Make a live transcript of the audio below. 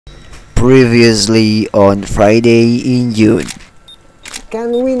Previously on Friday in June. Can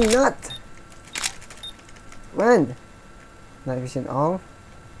we not? Man, night vision off.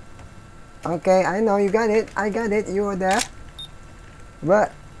 Okay, I know you got it. I got it. You were there.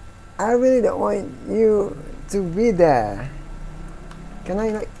 But I really don't want you to be there. Can I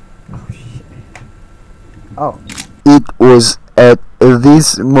like? Oh shit. Oh. It was at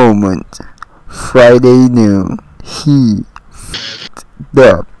this moment, Friday noon, he f***ed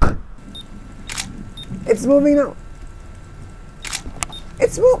up. It's moving now.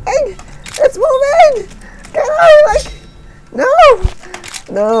 It's moving. It's moving. Can I like? No.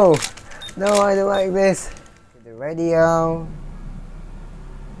 No. No, I don't like this. The radio.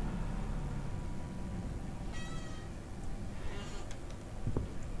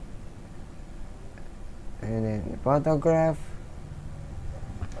 And then the photograph.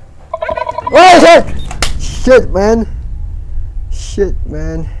 Oh shit! Shit, man. Shit,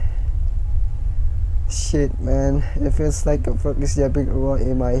 man. Shit, man. It feels like a frog is jumping around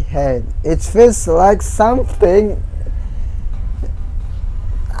in my head. It feels like something.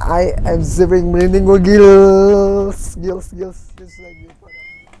 I am shivering meaningless gills. Just like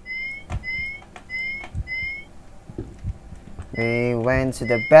we went to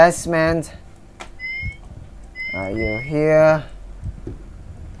the basement. Are you here?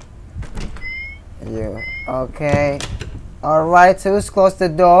 You okay? Alright, so who's closed the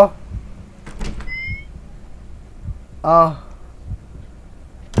door? Oh,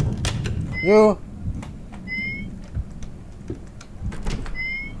 you.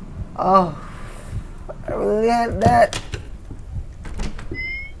 Oh, I really had that.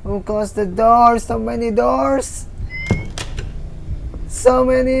 Who closed the door? So many doors. So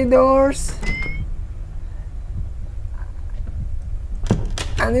many doors.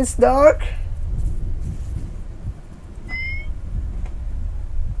 And it's dark.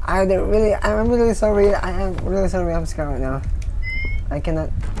 I'm really sorry. I am really sorry. I'm scared right now. I cannot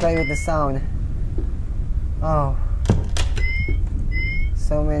play with the sound. Oh.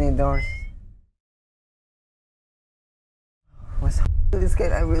 So many doors. Was really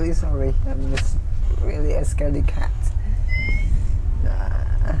scared. I'm really sorry. I'm just really a scaredy cat.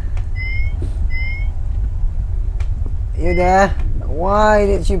 You there? Why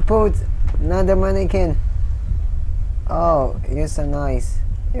did you put another mannequin? Oh, you're so nice.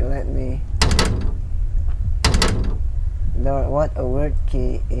 You let me. What a word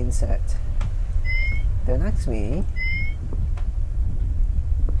key insert. Don't ask me.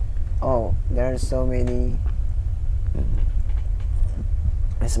 Oh, there are so many.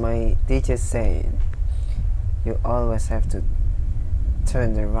 As my teacher said, you always have to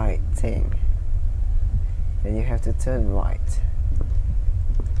turn the right thing. Then you have to turn right.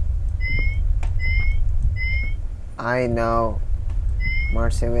 I know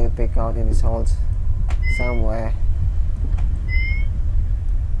Marcy will pick out in his holes somewhere.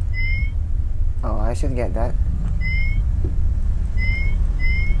 Oh, I should get that.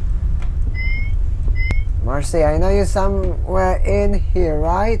 Marcy, I know you're somewhere in here,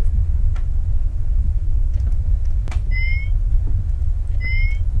 right?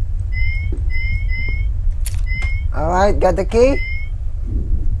 Alright, got the key?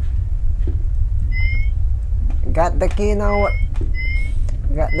 Got the key now.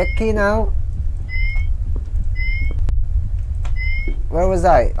 Got the key now. Where was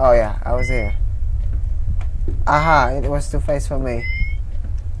I? Oh yeah, I was here. Aha, it was too fast for me.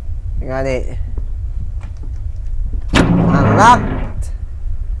 Got it. Unlocked.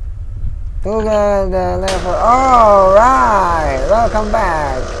 To the level. Alright, welcome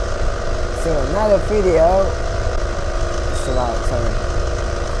back to another video. It's too loud, sorry.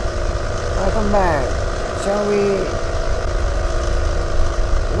 Welcome back. Shall we?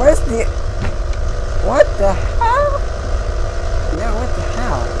 Where's the? What the hell? Yeah, what the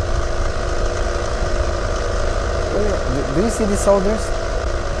hell? Do you see the soldiers?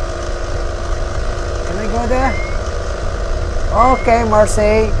 Can I go there? Okay,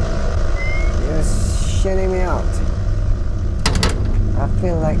 Marcy. You're shitting me out. I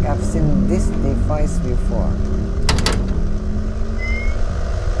feel like I've seen this device before.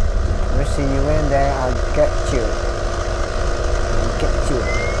 Marcy, you went there, I'll get you. I'll get you.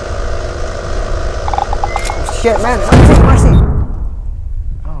 Oh, shit, man. Marcy.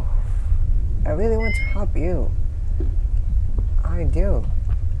 Oh, I really want to help you. I do.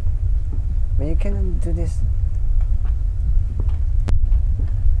 But you cannot do this.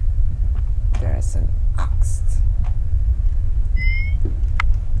 There's an ox.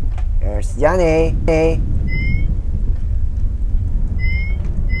 There's Johnny.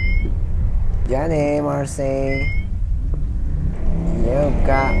 Johnny, Marcy.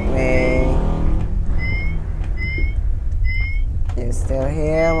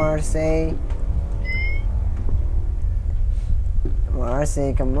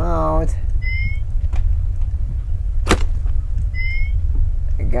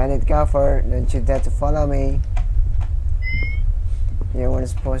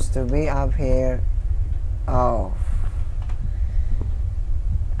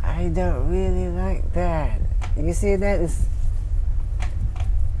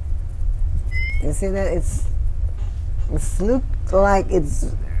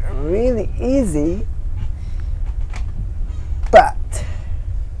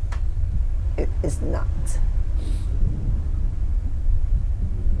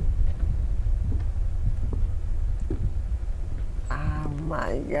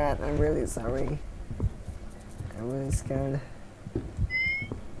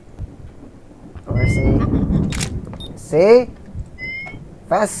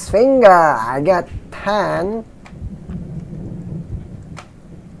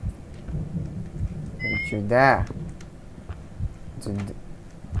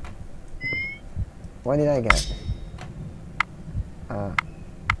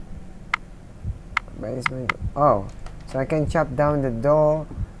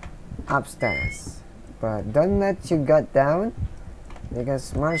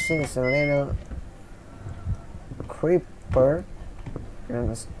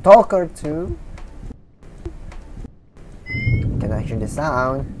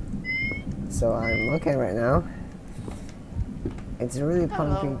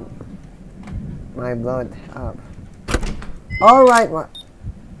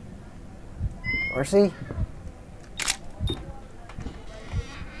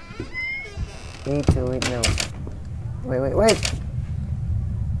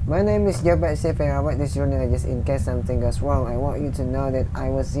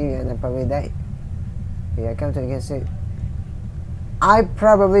 Here I come to get suit. I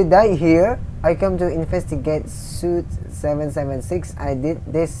probably died here. I come to investigate suit 776. I did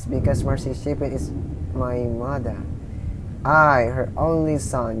this because Marcy Shippin is my mother. I, her only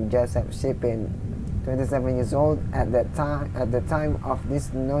son, Joseph Shippin, 27 years old at the time of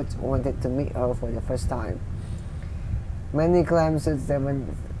this note, wanted to meet her for the first time. Many claim suit 7.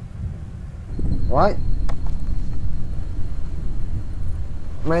 What?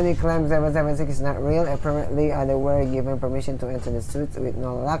 Many claim 776 is not real. Apparently, others were given permission to enter the suit with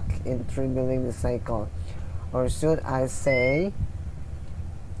no luck in triggering the cycle. Or should I say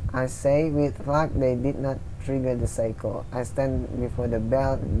with luck they did not trigger the cycle. I stand before the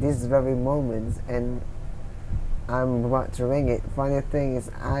bell this very moment and I'm about to ring it. Funny thing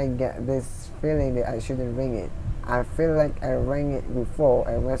is, I get this feeling that I shouldn't ring it. I feel like I rang it before.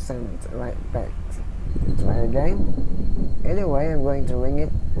 I wasn't right back. Try again. Anyway, I'm going to ring it,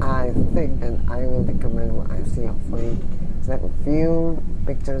 I think, and I will recommend what I see. Hopefully, snap a few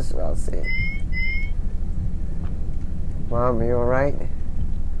pictures. We'll see. Mom, you alright?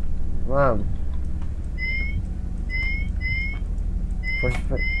 Mom. Push.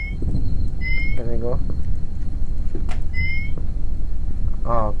 Can I go?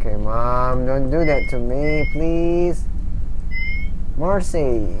 Okay, Mom, don't do that to me, please.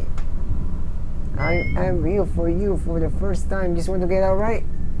 Marcy, I am here for you for the first time. Just want to get out right.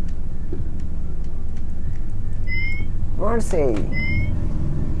 Marcy.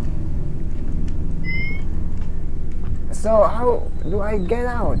 So how do I get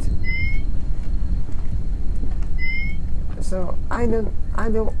out? So I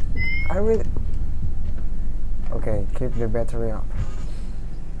really. Okay, keep the battery up.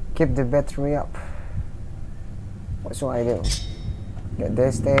 Keep the battery up. What should I do? Get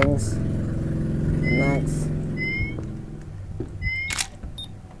these things. Next.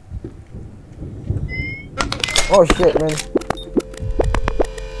 Oh shit, man.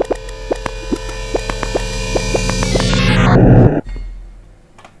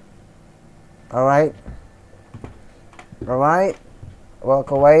 Alright. Alright.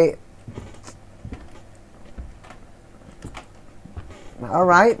 Walk away.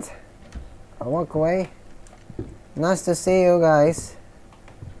 Alright. I'll walk away. Nice to see you guys.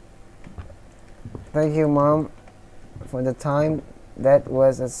 Thank you, Mom, for the time. That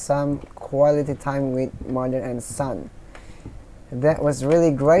was some quality time with mother and son. That was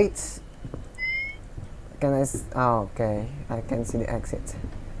really great. Can I? Oh, okay. I can see the exit.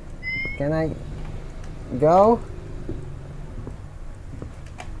 Can I go?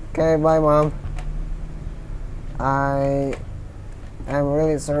 Okay, bye, Mom. I'm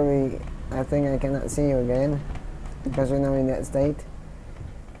really sorry. I think I cannot see you again because we're now in that state.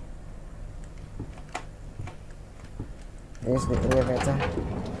 use the elevator.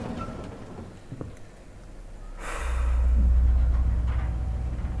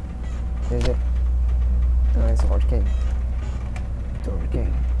 Is it? No, it's working. It's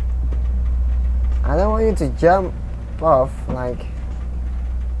working. I don't want you to jump off like...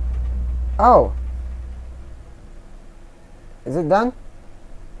 Oh! Is it done?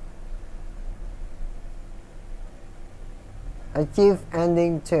 Achieve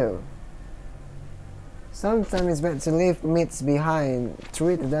ending 2. Sometimes it's better to leave myths behind.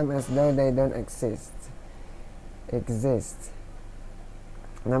 Treat them as though they don't exist.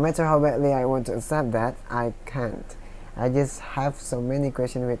 No matter how badly I want to accept that, I can't. I just have so many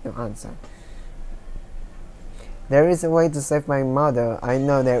questions with no answer. There is a way to save my mother. I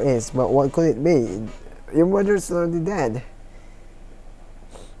know there is, but what could it be? Your mother's already dead.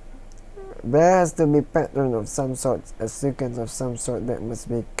 There has to be a pattern of some sort, a sequence of some sort that must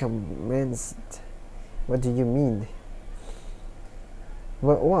be commenced. What do you mean?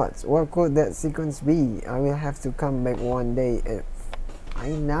 But what? What could that sequence be? I will have to come back one day and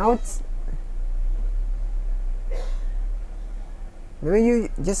find out. Maybe you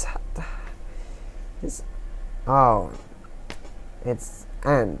just oh, it's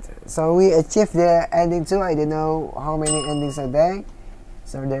end. So we achieved the ending 2. I don't know how many endings are there.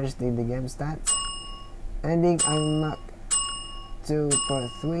 So there's the game stats. Ending unlocked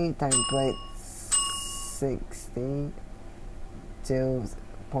 2/3, time played 62.7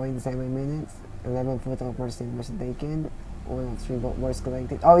 minutes, 11 photo per scene was taken, 1 of 3 bars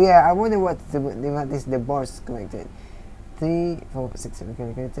collected. Oh yeah, I wonder what is the bars collected. 3, 4, 6, 7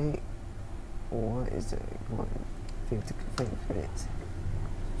 collected. What is it? 50 credits.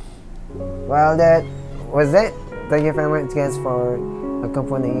 Well, that was it. Thank you very much, guys, for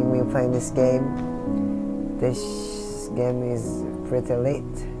accompanying me playing this game. This game is pretty lit.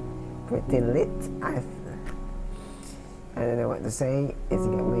 I don't know what to say. It's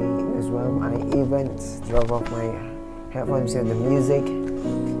got me as well. I even drove off my headphones with the music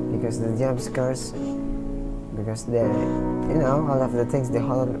because the jump scares, because the all of the things, the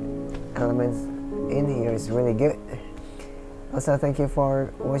horror elements in here is really good. Also, thank you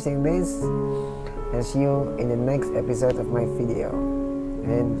for watching this, and see you in the next episode of my video.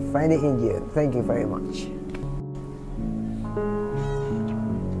 And Friday in June. Thank you very much.